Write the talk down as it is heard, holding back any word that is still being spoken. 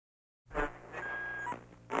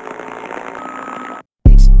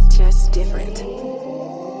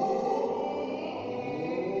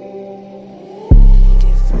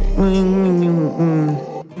Fuck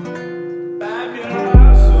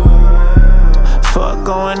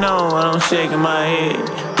going on while I'm shaking my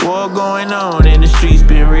head. War going on and the streets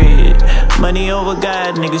been red. Money over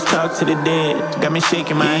God, niggas talk to the dead. Got me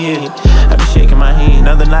shaking my head, I be shaking my head.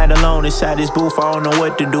 Another night alone inside this booth, I don't know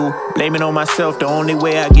what to do. Blame it on myself, the only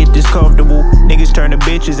way I get this comfortable. Niggas turn to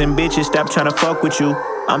bitches and bitches stop trying to fuck with you.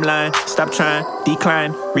 I'm lying, stop trying,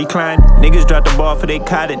 decline, recline. Niggas drop the ball for they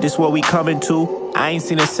caught it, this what we coming to. I ain't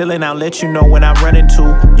seen a ceiling, I'll let you know when I run into.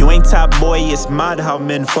 You ain't top boy, it's mad how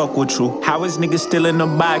men fuck with you. How is niggas still in the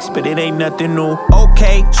box, but it ain't nothing new.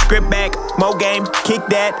 Okay, script back, mo game, kick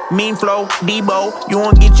that, mean flow, Debo. You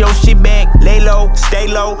won't get your shit back, lay low, stay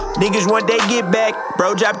low. Niggas want they get back,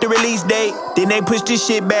 bro drop the release date, then they push this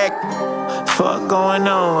shit back. Fuck going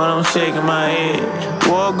on while I'm shaking my head.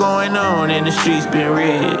 War going on and the streets been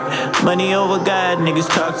red. Money over God, niggas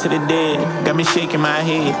talk to the dead. Got me shaking my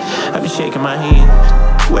head, I be shaking my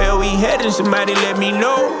head. Where we heading, somebody let me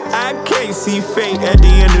know. I can't see fate at the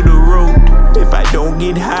end of the road. If I don't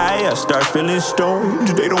get high, I start feeling stoned.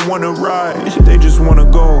 They don't wanna ride, they just wanna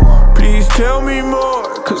go. Please tell me more,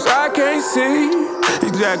 cause I can't see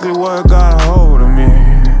exactly what got a hold of me.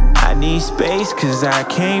 I need space cause I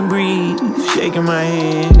can't breathe. Shaking my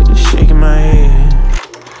head, shaking my head.